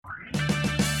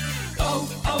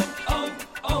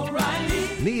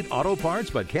Need auto parts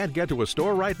but can't get to a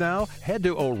store right now? Head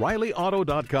to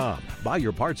O'ReillyAuto.com. Buy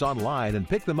your parts online and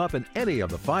pick them up in any of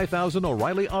the 5,000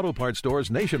 O'Reilly Auto Parts stores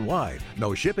nationwide.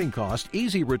 No shipping cost,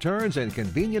 easy returns, and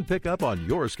convenient pickup on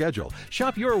your schedule.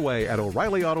 Shop your way at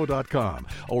O'ReillyAuto.com.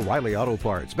 O'Reilly Auto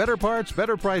Parts. Better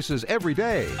prices every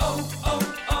day.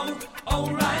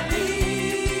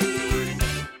 O'Reilly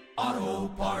Auto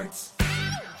Parts.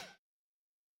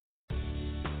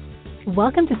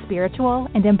 Welcome to Spiritual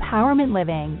and Empowerment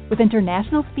Living with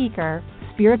international speaker,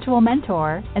 spiritual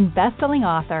mentor, and best-selling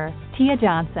author, Tia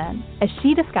Johnson, as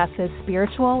she discusses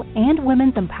spiritual and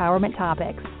women's empowerment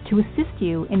topics to assist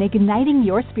you in igniting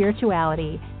your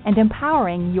spirituality and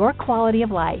empowering your quality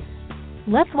of life.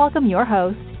 Let's welcome your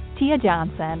host, Tia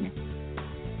Johnson.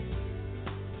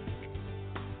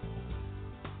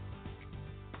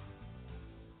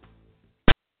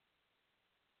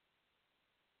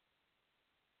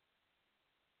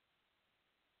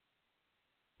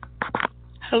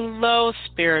 Hello,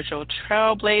 spiritual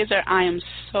trailblazer. I am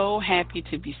so happy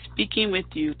to be speaking with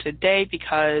you today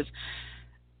because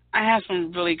I have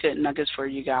some really good nuggets for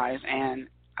you guys. And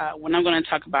what I'm going to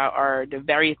talk about are the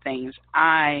very things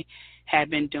I have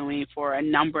been doing for a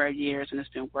number of years, and it's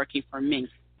been working for me.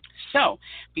 So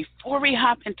before we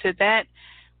hop into that,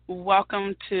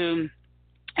 welcome to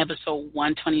episode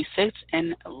 126,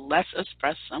 and let's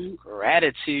express some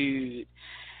gratitude.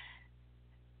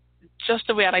 Just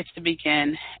the way I like to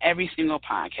begin every single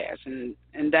podcast, and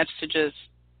that's to just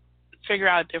figure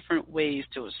out different ways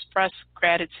to express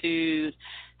gratitude,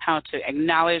 how to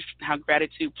acknowledge how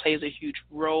gratitude plays a huge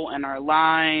role in our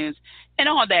lives, and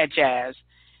all that jazz.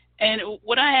 And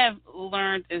what I have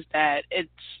learned is that it's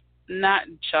not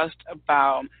just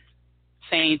about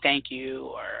saying thank you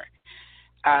or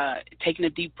taking a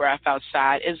deep breath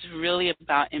outside. It's really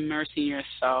about immersing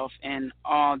yourself in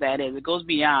all that is. It goes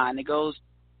beyond. It goes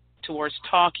towards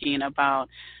talking about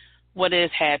what is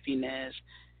happiness,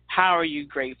 how are you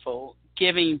grateful,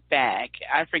 giving back.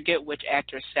 I forget which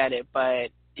actor said it, but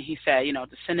he said, to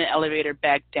send the elevator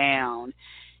back down,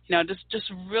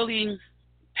 just really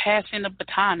passing the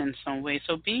baton in some way.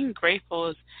 So being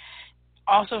grateful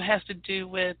also has to do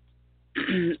with,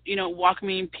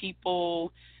 welcoming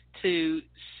people to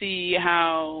see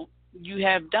how you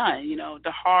have done,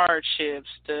 the hardships,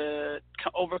 the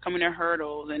overcoming the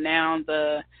hurdles, and now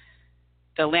the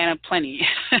land of plenty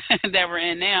that we're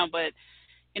in now, but,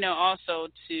 also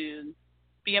to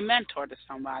be a mentor to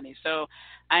somebody. So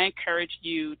I encourage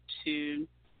you to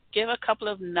give a couple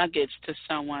of nuggets to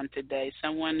someone today,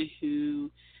 someone who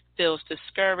feels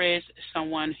discouraged,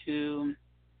 someone who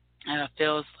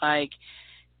feels like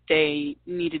they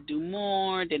need to do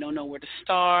more, they don't know where to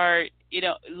start.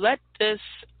 Let this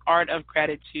art of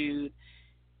gratitude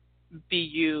be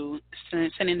you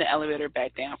sending the elevator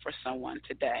back down for someone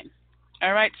today.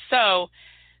 All right, so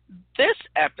this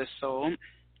episode,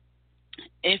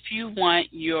 if you want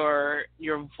your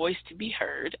voice to be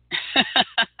heard,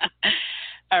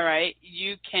 all right,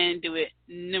 you can do it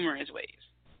numerous ways.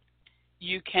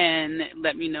 You can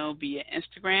let me know via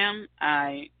Instagram.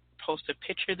 I post a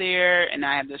picture there, and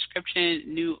I have the description,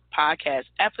 new podcast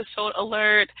episode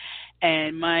alert,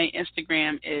 and my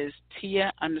Instagram is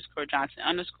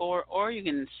Tia_Johnson_, or you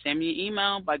can send me an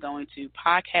email by going to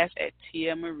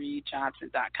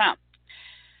podcast@TiaMarieJohnson.com.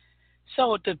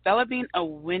 So developing a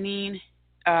winning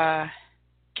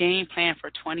game plan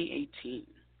for 2018.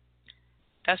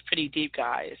 That's pretty deep,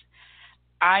 guys.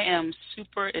 I am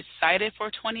super excited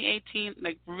for 2018,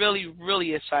 like really,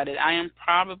 really excited. I am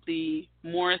probably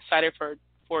more excited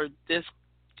for this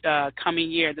coming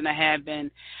year than I have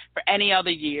been for any other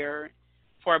year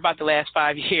for about the last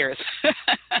 5 years.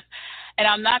 And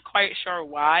I'm not quite sure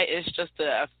why. It's just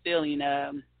a feeling.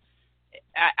 I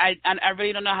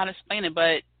really don't know how to explain it,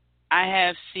 but I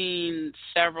have seen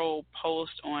several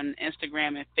posts on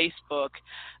Instagram and Facebook,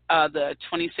 the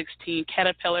 2016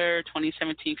 Caterpillar,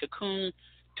 2017 Cocoon,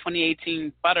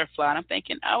 2018 Butterfly, and I'm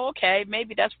thinking, oh, okay,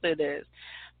 maybe that's what it is.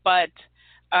 But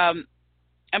I've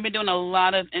been doing a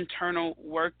lot of internal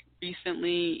work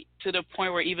recently to the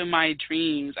point where even my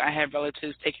dreams, I have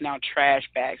relatives taking out trash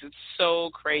bags. It's so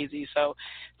crazy. So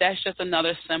that's just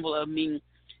another symbol of me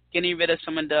getting rid of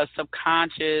some of the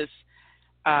subconscious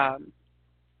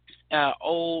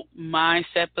old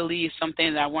mindset beliefs,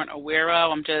 something that I weren't aware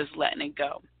of. I'm just letting it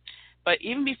go. But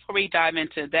even before we dive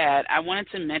into that, I wanted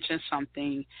to mention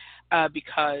something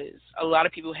because a lot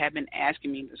of people have been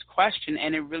asking me this question,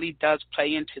 and it really does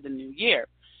play into the new year.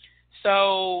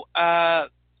 So a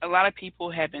lot of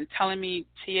people have been telling me,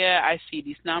 Tia, I see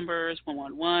these numbers,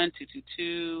 111,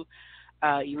 222,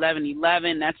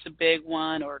 1111, that's a big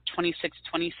one, or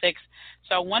 2626.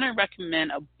 So I want to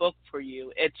recommend a book for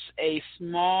you. It's a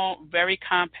small, very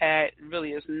compact,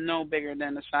 really is no bigger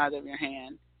than the size of your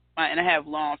hand. And I have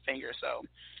long fingers, so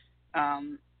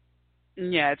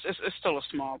yeah, it's still a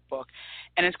small book.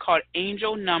 And it's called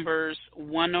Angel Numbers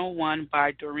 101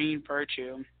 by Doreen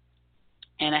Virtue.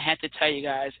 And I have to tell you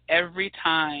guys, every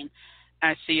time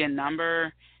I see a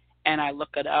number and I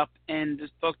look it up in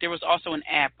this book, there was also an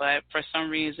app, but for some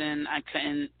reason I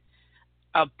couldn't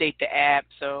update the app,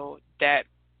 so that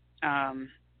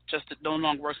just no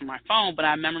longer works on my phone, but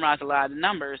I memorized a lot of the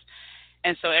numbers.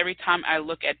 And so every time I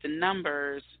look at the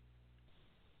numbers,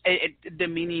 the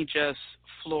meaning just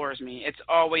floors me. It's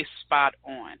always spot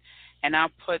on. And I'll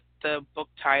put the book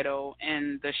title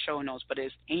in the show notes, but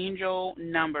it's Angel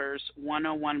Numbers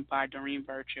 101 by Doreen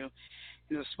Virtue.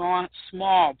 And it's a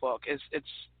small book. It's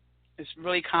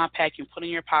really compact. You can put it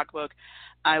in your pocketbook.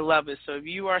 I love it. So if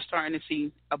you are starting to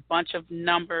see a bunch of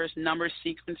numbers, number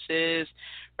sequences,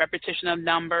 repetition of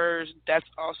numbers, that's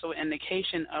also an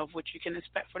indication of what you can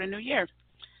expect for the new year.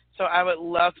 So I would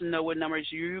love to know what numbers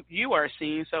you are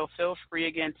seeing. So feel free,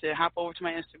 again, to hop over to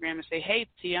my Instagram and say, hey,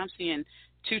 T, I'm seeing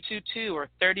 222 or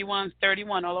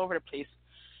 3131 all over the place.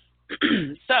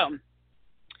 So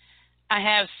I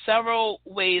have several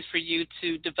ways for you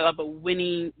to develop a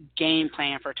winning game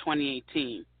plan for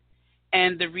 2018.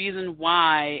 And the reason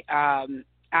why I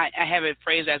have it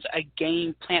phrased as a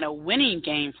game plan, a winning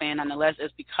game plan nonetheless,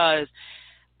 is because,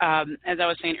 as I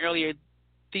was saying earlier,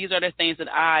 these are the things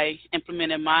that I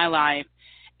implement in my life,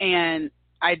 and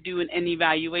I do an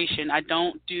evaluation. I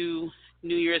don't do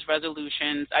New Year's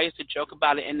resolutions. I used to joke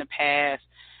about it in the past,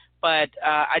 but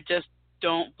I just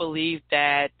don't believe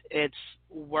that it's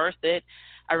worth it.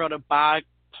 I wrote a blog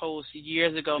post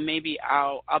years ago, maybe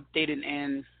I'll update it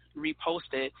and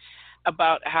repost it,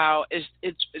 about how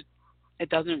it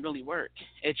doesn't really work.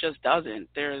 It just doesn't.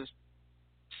 There's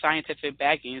scientific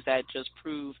backings that just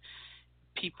prove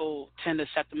people tend to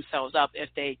set themselves up if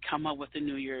they come up with a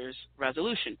New Year's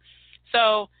resolution.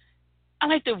 So I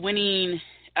like the winning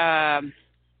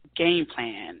game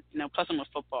plan. Plus I'm a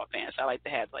football fan, so I like to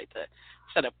have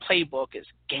instead of playbook is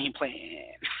game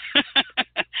plan.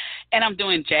 And I'm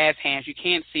doing jazz hands. You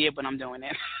can't see it, but I'm doing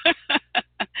it.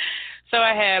 So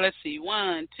I have,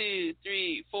 1, 2,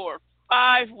 3, 4,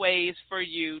 5 ways for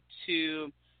you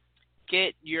to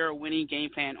get your winning game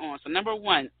plan on. So number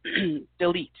 1,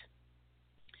 delete.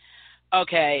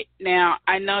 Okay, now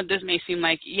I know this may seem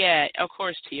like, yeah, of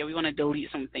course, Tia, we want to delete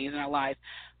some things in our life,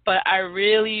 but I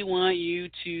really want you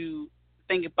to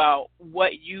think about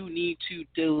what you need to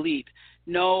delete.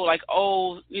 No,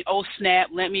 oh snap,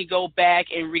 let me go back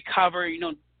and recover.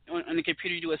 On the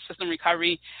computer, you do a system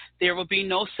recovery. There will be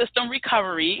no system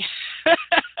recovery.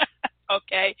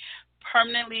 Okay,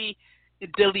 permanently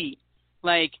delete.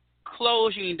 Like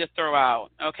clothes you need to throw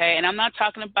out. Okay, and I'm not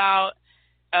talking about.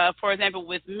 For example,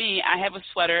 with me, I have a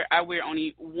sweater I wear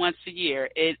only once a year.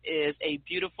 It is a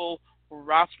beautiful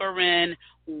Ralph Lauren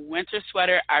winter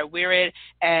sweater. I wear it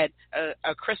at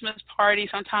a Christmas party.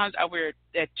 Sometimes I wear it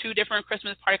at 2 different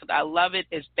Christmas parties because I love it.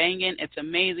 It's banging. It's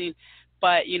amazing.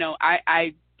 But,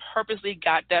 I purposely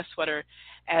got that sweater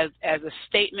as a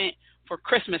statement for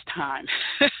Christmas time.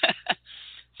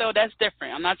 So that's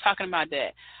different. I'm not talking about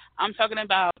that. I'm talking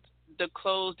about the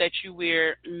clothes that you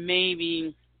wear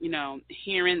maybe –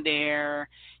 here and there,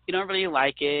 you don't really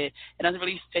like it, it doesn't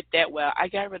really fit that well. I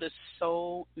got rid of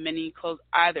so many clothes,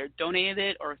 either donated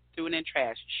it or threw it in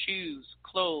trash. Shoes,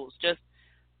 clothes, just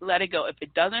let it go. If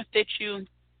it doesn't fit you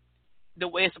the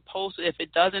way it's supposed to, if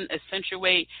it doesn't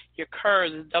accentuate your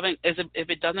curves, if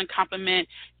it doesn't complement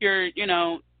your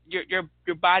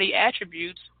body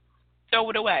attributes,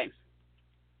 throw it away.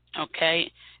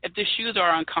 Okay? If the shoes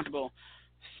are uncomfortable,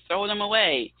 throw them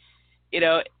away.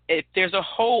 If there's a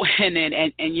hole in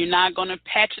it and you're not going to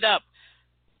patch it up,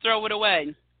 throw it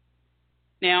away.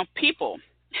 Now, people.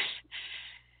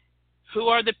 Who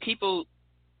are the people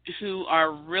who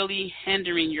are really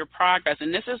hindering your progress?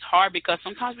 And this is hard because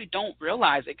sometimes we don't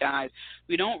realize it, guys.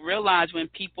 We don't realize when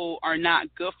people are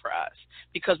not good for us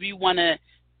because we want to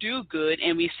do good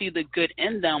and we see the good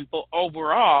in them, but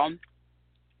overall,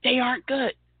 they aren't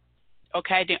good.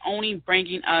 Okay? They're only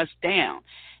bringing us down.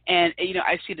 And,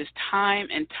 I see this time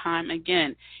and time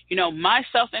again,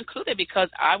 myself included, because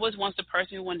I was once the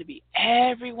person who wanted to be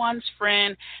everyone's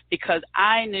friend because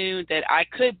I knew that I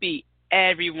could be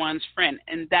everyone's friend.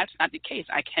 And that's not the case.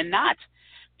 I cannot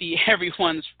be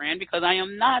everyone's friend because I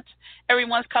am not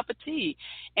everyone's cup of tea.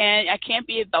 And I can't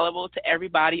be available to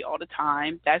everybody all the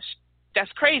time. That's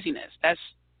craziness. That's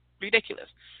ridiculous.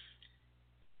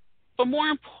 But more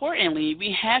importantly,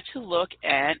 we have to look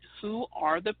at who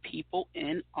are the people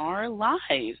in our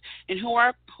lives and who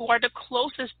are the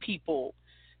closest people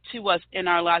to us in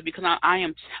our lives. Because I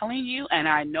am telling you, and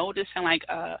I know this sounds like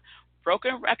a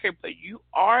broken record, but you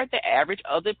are the average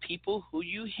of the people who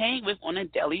you hang with on a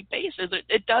daily basis.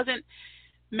 It doesn't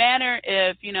matter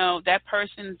if, that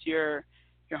person's your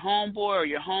homeboy or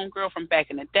your homegirl from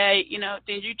back in the day,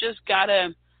 then you just got to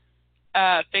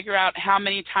figure out how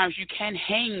many times you can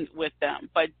hang with them.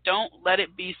 But don't let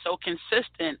it be so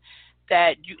consistent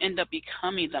that you end up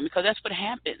becoming them, because that's what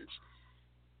happens,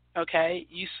 okay?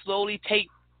 You slowly take,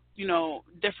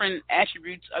 different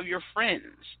attributes of your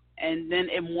friends, and then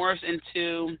it morphs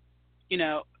into,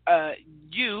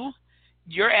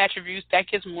 your attributes, that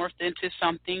gets morphed into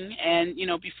something, and,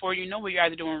 before you know it, you're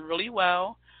either doing really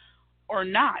well or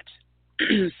not.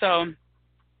 So,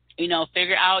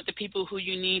 figure out the people who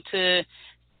you need to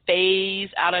phase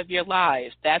out of your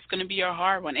lives. That's going to be a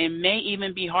hard one. It may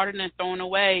even be harder than throwing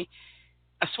away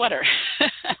a sweater.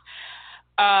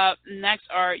 Next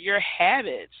are your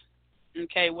habits.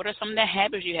 Okay, what are some of the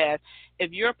habits you have?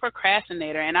 If you're a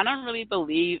procrastinator, and I don't really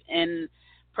believe in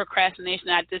procrastination,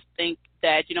 I just think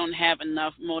that you don't have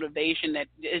enough motivation, that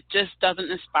it just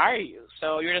doesn't inspire you.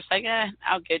 So you're just like,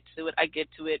 I'll get to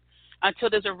it, until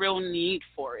there's a real need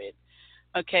for it.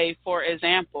 Okay, for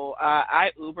example,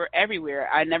 I Uber everywhere.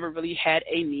 I never really had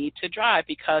a need to drive,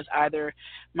 because either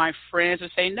my friends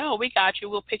would say, no, we got you,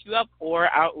 we'll pick you up, or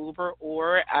I'll Uber,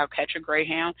 or I'll catch a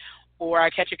Greyhound, or I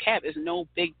catch a cab. It's no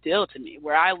big deal to me.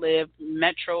 Where I live,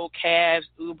 Metro, cabs,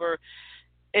 Uber,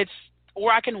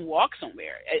 or I can walk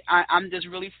somewhere. I'm just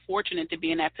really fortunate to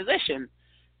be in that position.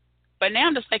 But now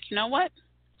I'm just like, you know what?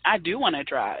 I do want to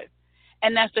drive.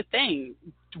 And that's the thing.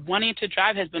 Wanting to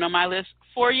drive has been on my list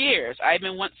for years. I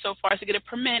even went so far as to get a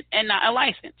permit and not a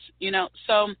license,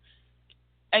 So,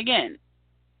 again,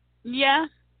 yeah,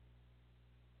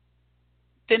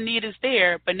 the need is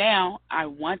there, but now I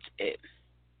want it.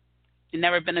 It's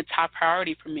never been a top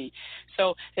priority for me.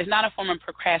 So it's not a form of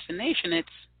procrastination. It's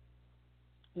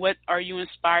what are you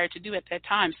inspired to do at that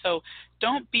time. So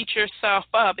don't beat yourself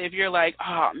up if you're like,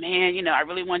 oh, man, I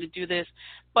really want to do this.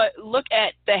 But look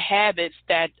at the habits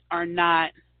that are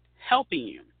not helping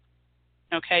you.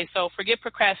 Okay, so forget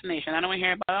procrastination. I don't want to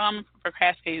hear about, I'm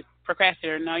a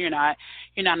procrastinator. No, you're not.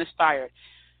 You're not inspired.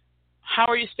 How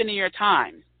are you spending your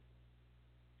time?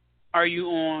 Are you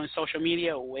on social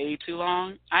media way too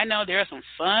long? I know there are some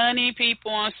funny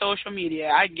people on social media.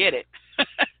 I get it.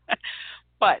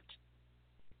 But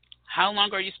how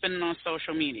long are you spending on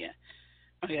social media?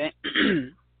 Okay.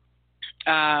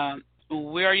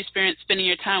 Where are you spending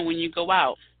your time when you go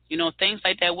out? Things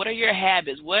like that. What are your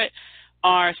habits? What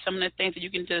are some of the things that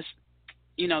you can just,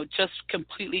 just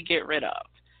completely get rid of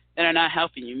that are not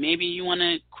helping you? Maybe you want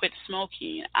to quit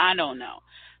smoking. I don't know.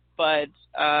 But,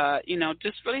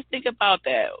 just really think about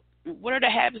that. What are the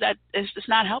habits that it's just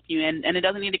not helping you, and it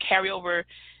doesn't need to carry over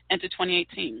into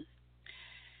 2018?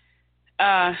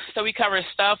 So we cover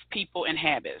stuff, people, and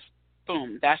habits.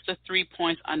 Boom. That's the 3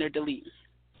 points under delete.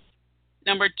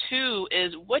 Number 2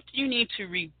 is, what do you need to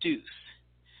reduce?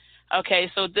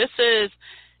 Okay, so this is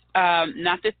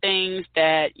not the things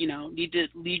that, need to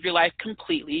leave your life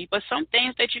completely, but some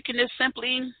things that you can just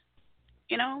simply,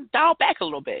 dial back a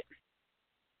little bit.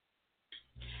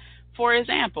 For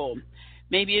example,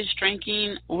 maybe it's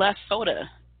drinking less soda.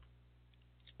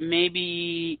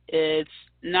 Maybe it's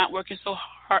not working so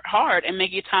hard and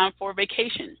making time for a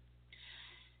vacation.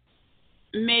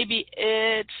 Maybe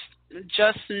it's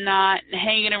just not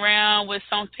hanging around with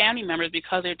some family members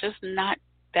because they're just not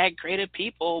that great of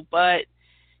people, but,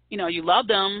 you love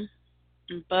them,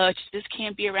 but you just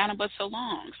can't be around them but so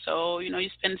long. So, you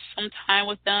spend some time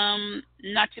with them,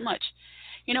 not too much.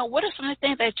 What are some of the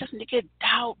things that just need to get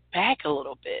dialed back a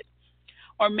little bit?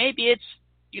 Or maybe it's,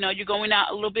 you're going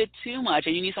out a little bit too much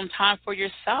and you need some time for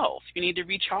yourself. You need to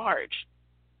recharge.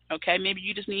 Okay, maybe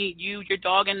you just need you, your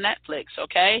dog, and Netflix,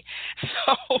 okay?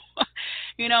 So,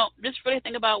 just really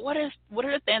think about what are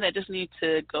the things that just need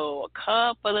to go a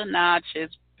couple of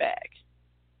notches back.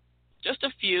 Just a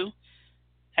few.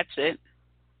 That's it.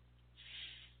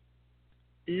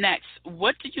 Next,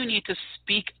 what do you need to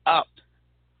speak up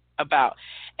about?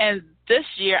 And this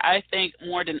year, I think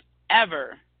more than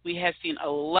ever, we have seen a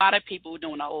lot of people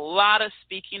doing a lot of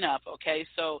speaking up, okay?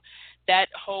 So that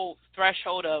whole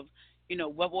threshold of,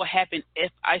 what will happen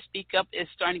if I speak up is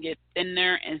starting to get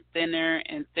thinner and thinner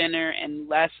and thinner and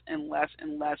less and less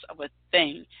and less of a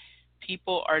thing.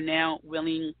 People are now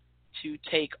willing to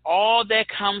take all that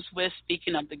comes with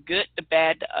speaking up, the good, the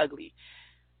bad, the ugly.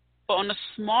 But on a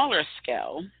smaller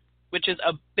scale, which is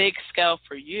a big scale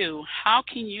for you, how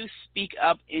can you speak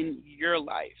up in your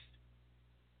life?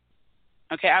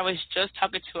 Okay, I was just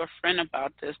talking to a friend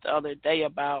about this the other day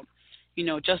about,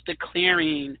 just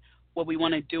declaring what we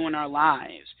want to do in our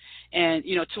lives. And,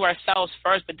 to ourselves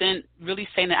first, but then really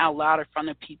saying it out loud in front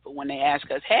of people when they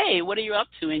ask us, hey, what are you up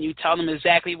to? And you tell them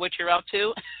exactly what you're up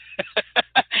to.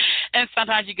 And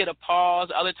sometimes you get a pause.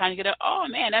 Other times you get a, oh,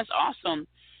 man, that's awesome.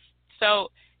 So,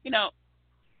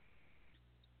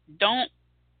 don't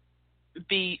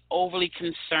be overly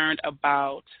concerned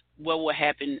about what will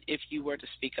happen if you were to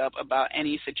speak up about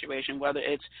any situation, whether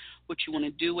it's what you want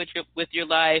to do with your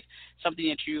life, something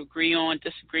that you agree on,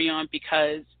 disagree on,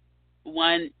 because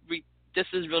this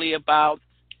is really about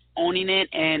owning it.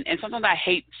 And sometimes I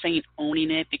hate saying owning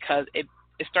it because it's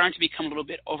starting to become a little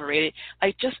bit overrated.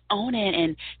 Like, just own it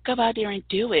and go out there and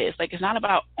do it. It's like, it's not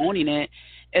about owning it.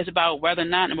 It's about whether or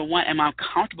not, number one, am I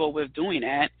comfortable with doing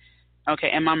that?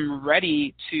 Okay, am I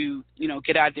ready to,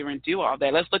 get out there and do all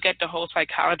that? Let's look at the whole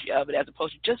psychology of it as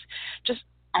opposed to just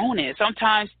own it.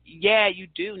 Sometimes, yeah, you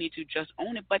do need to just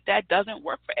own it, but that doesn't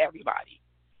work for everybody.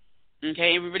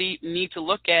 Okay, we really need to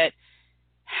look at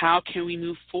how can we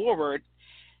move forward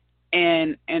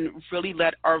and really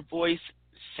let our voice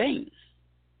sing.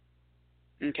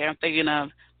 Okay, I'm thinking of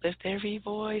lift every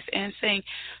voice and sing.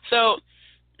 So,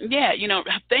 yeah,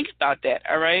 think about that,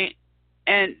 all right?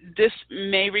 And this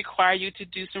may require you to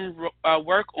do some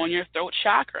work on your throat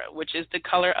chakra, which is the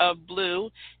color of blue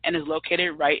and is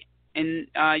located right in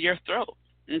your throat.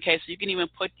 Okay, so you can even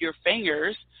put your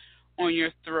fingers on your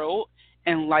throat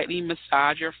and lightly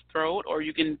massage your throat, or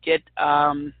you can get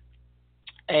a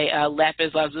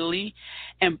lapis lazuli,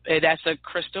 and that's a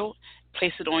crystal.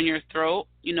 Place it on your throat.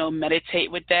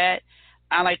 Meditate with that.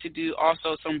 I like to do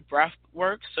also some breath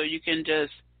work, so you can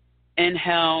just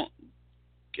inhale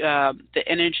the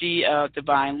energy of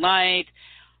divine light,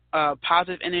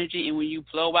 positive energy, and when you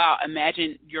blow out,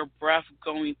 imagine your breath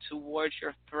going towards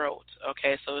your throat.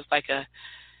 Okay, so it's like a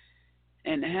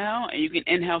inhale, and you can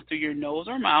inhale through your nose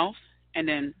or mouth, and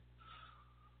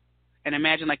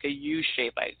imagine like a U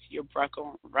shape, like your breath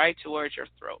going right towards your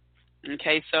throat.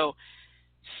 Okay, so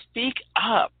speak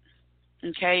up.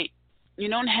 Okay, you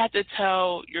don't have to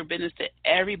tell your business to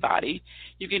everybody.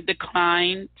 You can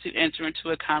decline to enter into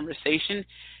a conversation.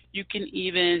 You can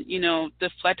even,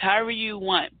 deflect however you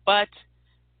want. But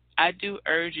I do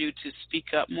urge you to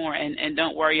speak up more and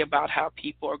don't worry about how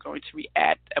people are going to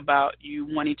react about you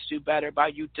wanting to do better,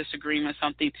 about you disagreeing with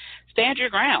something. Stand your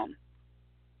ground.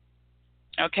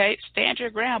 Okay? Stand your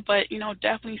ground, but,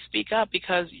 definitely speak up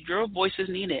because your voice is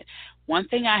needed. One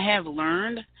thing I have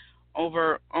learned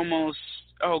over almost,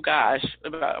 I'm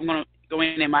going to go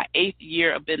in my 8th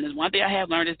year of business. One thing I have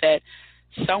learned is that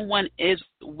someone is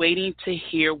waiting to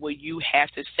hear what you have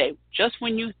to say. Just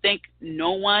when you think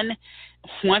no one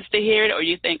wants to hear it, or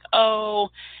you think,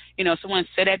 someone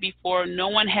said that before, no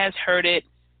one has heard it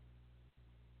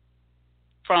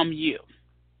from you.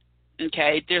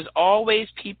 Okay? There's always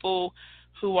people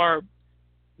who are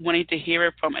wanting to hear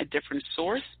it from a different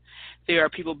source. There are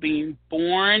people being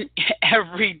born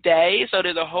every day, so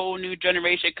there's a whole new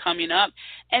generation coming up,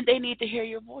 and they need to hear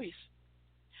your voice.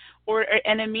 Or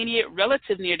an immediate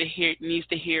relative needs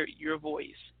to hear your voice.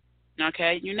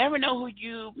 Okay? You never know who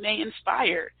you may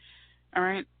inspire. All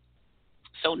right?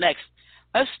 So next,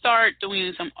 let's start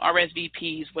doing some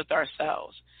RSVPs with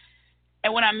ourselves.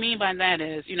 And what I mean by that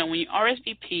is, when you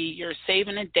RSVP, you're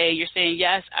saving a day. You're saying,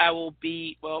 yes, I will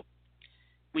be,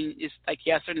 when it's like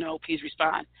yes or no, please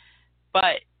respond.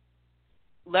 But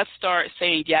let's start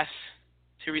saying yes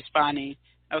to responding,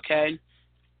 okay?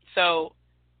 So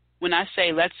when I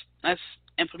say let's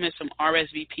implement some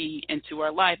RSVP into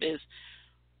our life is,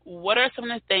 what are some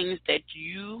of the things that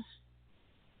you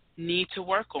need to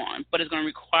work on, but it's going to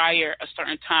require a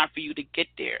certain time for you to get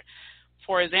there?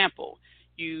 For example,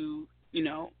 you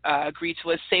agree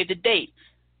to a save the date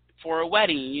for a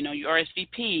wedding. You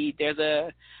RSVP. There's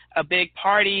a big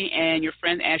party, and your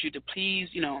friend asks you to please,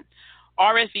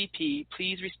 RSVP,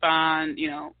 please respond,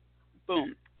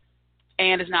 boom.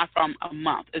 And it's not from a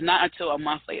month. It's not until a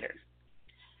month later.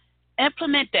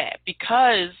 Implement that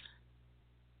because,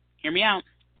 hear me out,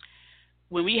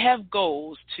 when we have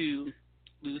goals to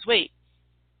lose weight,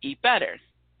 eat better,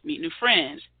 meet new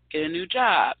friends, get a new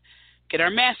job, get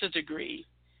our master's degree,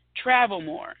 travel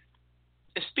more,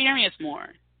 experience more,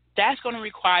 that's going to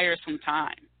require some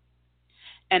time.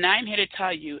 And I'm here to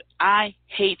tell you, I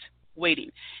hate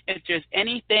waiting. If there's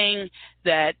anything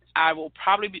that I will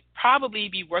probably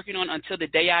be working on until the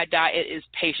day I die, it is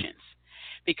patience,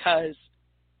 because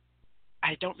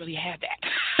I don't really have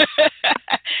that.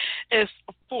 It's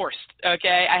forced,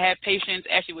 okay? I have patience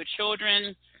actually with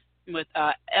children, with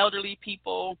elderly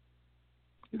people,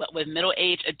 but with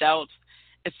middle-aged adults,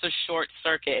 it's a short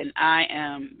circuit. And I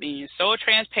am being so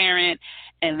transparent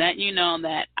and letting you know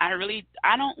that I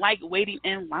don't like waiting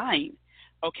in line.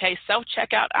 Okay,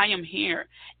 self-checkout, I am here.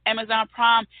 Amazon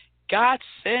Prime, God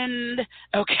send.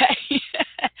 Okay,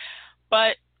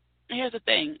 but here's the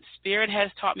thing: Spirit has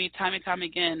taught me time and time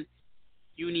again.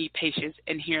 You need patience,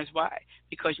 and here's why.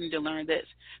 Because you need to learn this,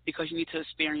 because you need to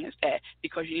experience that,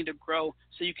 because you need to grow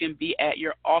so you can be at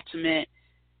your ultimate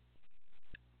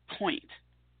point.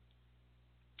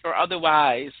 Or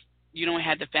otherwise, you don't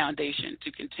have the foundation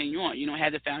to continue on. You don't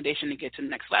have the foundation to get to the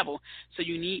next level. So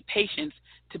you need patience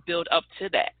to build up to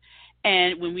that.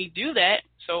 And when we do that,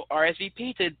 so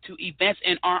RSVP to events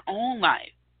in our own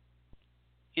life.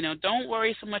 Don't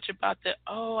worry so much about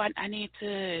I need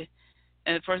to.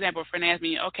 And for example, a friend asked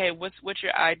me, okay, what's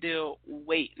your ideal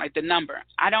weight, like the number?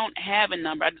 I don't have a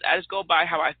number. I just go by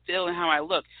how I feel and how I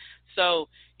look. So,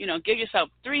 give yourself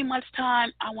 3 months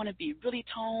time. I want to be really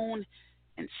toned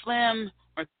and slim,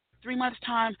 or 3 months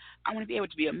time, I want to be able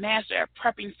to be a master at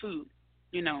prepping food.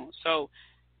 So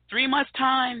 3 months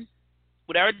time,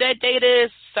 whatever that date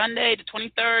is, Sunday the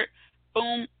 23rd,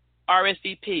 boom,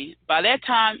 RSVP. By that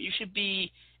time, you should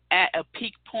be at a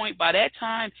peak point. By that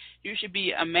time, you should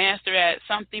be a master at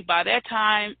something. By that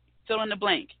time, fill in the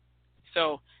blank.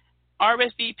 So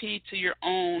RSVP to your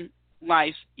own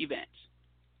life events.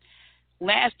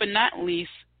 Last but not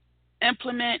least,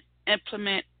 implement.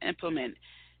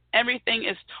 Everything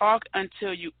is talk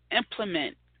until you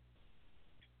implement.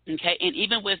 Okay, and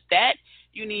even with that,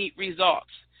 you need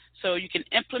results. So you can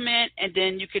implement, and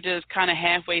then you could just kind of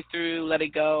halfway through let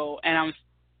it go. And I'm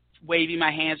waving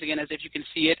my hands again as if you can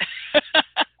see it.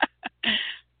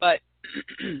 But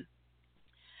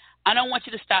I don't want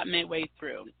you to stop midway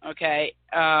through, okay?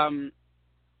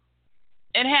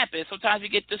 It happens. Sometimes we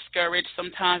get discouraged.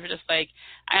 Sometimes we're just like,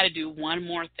 I got to do one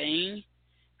more thing.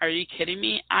 Are you kidding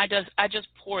me? I just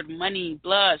poured money,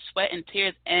 blood, sweat, and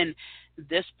tears in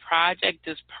this project,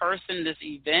 this person, this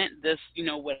event, this,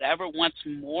 whatever, wants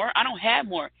more. I don't have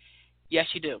more. Yes,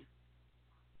 you do.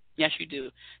 Yes, you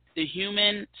do. The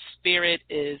human spirit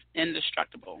is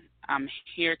indestructible. I'm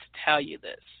here to tell you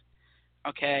this,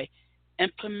 okay?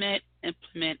 Implement, and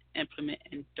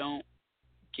don't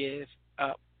give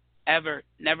up. Ever,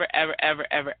 never, ever, ever,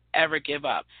 ever, ever give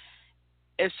up.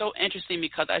 It's so interesting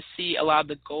because I see a lot of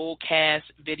the Gold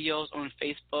Cast videos on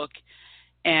Facebook,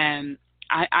 and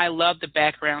I love the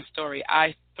background story.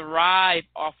 I thrive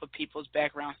off of people's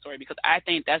background story because I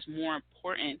think that's more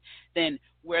important than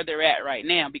where they're at right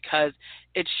now, because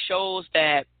it shows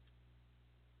that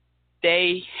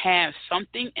they have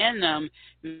something in them.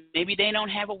 Maybe they don't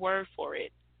have a word for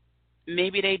it.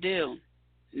 Maybe they do.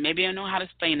 Maybe they don't know how to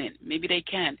explain it. Maybe they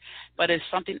can. But it's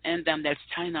something in them that's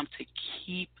telling them to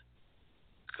keep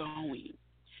going.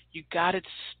 You got it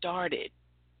started.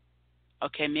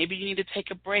 Okay, maybe you need to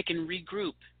take a break and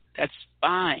regroup. That's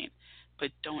fine. But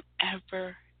don't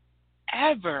ever,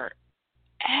 ever,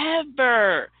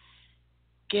 ever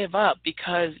give up,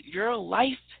 because your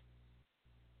life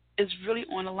is really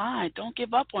on the line. Don't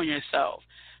give up on yourself.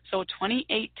 So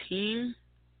 2018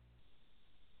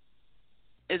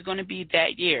 is going to be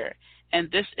that year.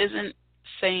 And this isn't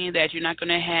saying that you're not going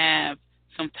to have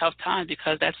some tough times,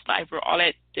 because that's life. We're all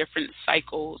at different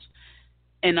cycles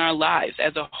in our lives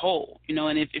as a whole,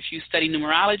 and if you study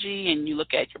numerology and you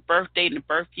look at your birth date and the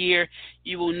birth year,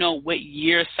 you will know what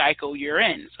year cycle you're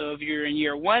in. So if you're in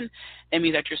year 1, that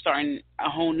means that you're starting a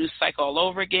whole new cycle all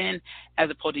over again, as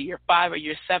opposed to year 5 or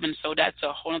year 7. So that's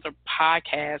a whole other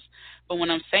podcast. But what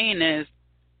I'm saying is,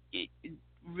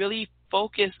 really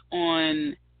focus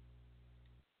on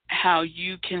how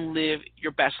you can live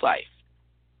your best life.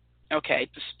 Okay,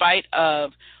 despite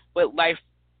of what life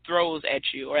throws at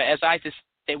you, or as I just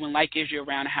say, when life gives you a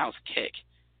roundhouse kick.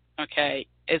 Okay,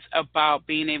 it's about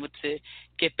being able to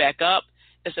get back up.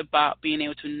 It's about being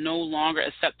able to no longer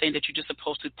accept things that you're just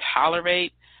supposed to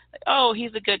tolerate. Like, oh,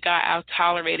 he's a good guy, I'll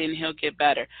tolerate it and he'll get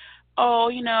better.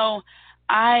 Oh,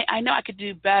 I know I could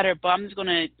do better, but I'm just going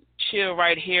to chill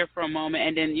right here for a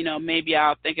moment, and then, maybe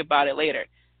I'll think about it later.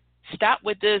 Stop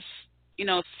with this,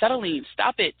 settling.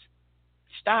 Stop it.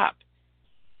 Stop.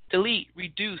 Delete,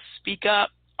 reduce, speak up,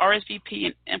 RSVP,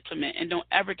 and implement. And don't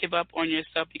ever give up on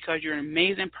yourself, because you're an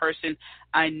amazing person.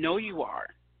 I know you are.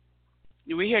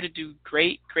 We're here to do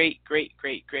great, great, great,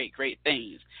 great, great, great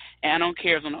things. And I don't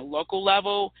care if it's on a local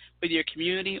level, with your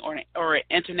community, or an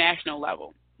international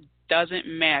level. Doesn't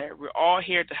matter. We're all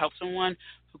here to help someone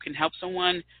who can help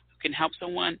someone, who can help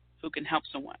someone, who can help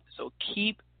someone. So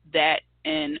keep that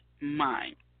in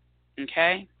mind.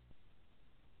 Okay?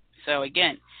 So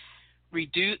again,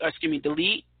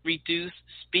 delete, reduce,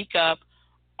 speak up,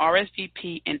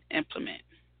 RSVP, and implement.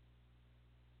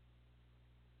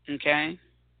 Okay?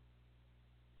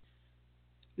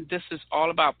 This is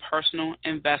all about personal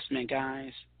investment,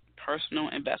 guys. Personal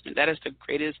investment. That is the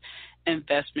greatest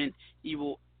investment you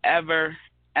will ever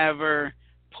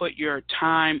put your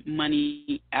time,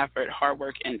 money, effort, hard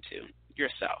work into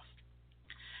yourself.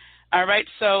 All right,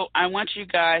 so I want you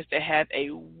guys to have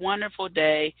a wonderful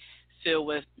day filled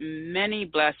with many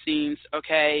blessings,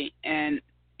 okay? And,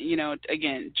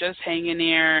 again, just hang in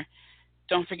there.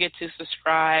 Don't forget to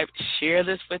subscribe. Share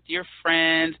this with your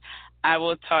friends. I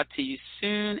will talk to you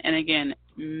soon. And, again,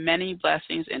 many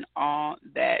blessings and all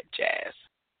that jazz.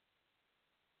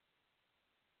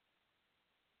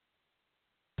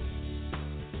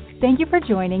 Thank you for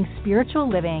joining Spiritual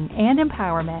Living and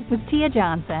Empowerment with Tia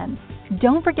Johnson.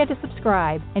 Don't forget to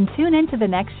subscribe and tune in to the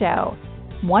next show.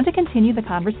 Want to continue the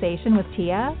conversation with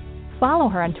Tia? Follow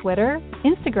her on Twitter,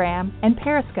 Instagram, and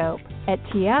Periscope at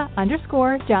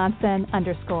Tia_Johnson_.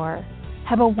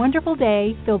 Have a wonderful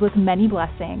day filled with many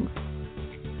blessings.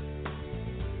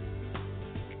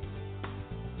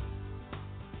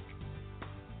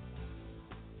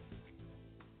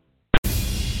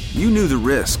 You knew the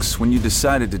risks when you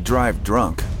decided to drive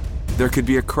drunk. There could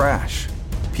be a crash.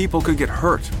 People could get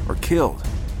hurt or killed.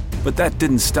 But that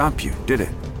didn't stop you, did it?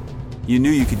 You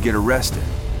knew you could get arrested.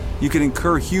 You could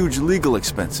incur huge legal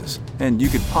expenses, and you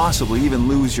could possibly even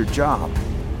lose your job.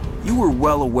 You were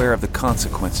well aware of the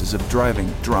consequences of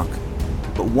driving drunk.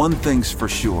 But one thing's for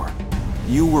sure.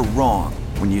 You were wrong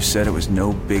when you said it was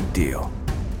no big deal.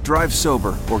 Drive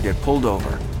sober or get pulled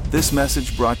over. This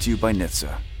message brought to you by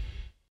NHTSA.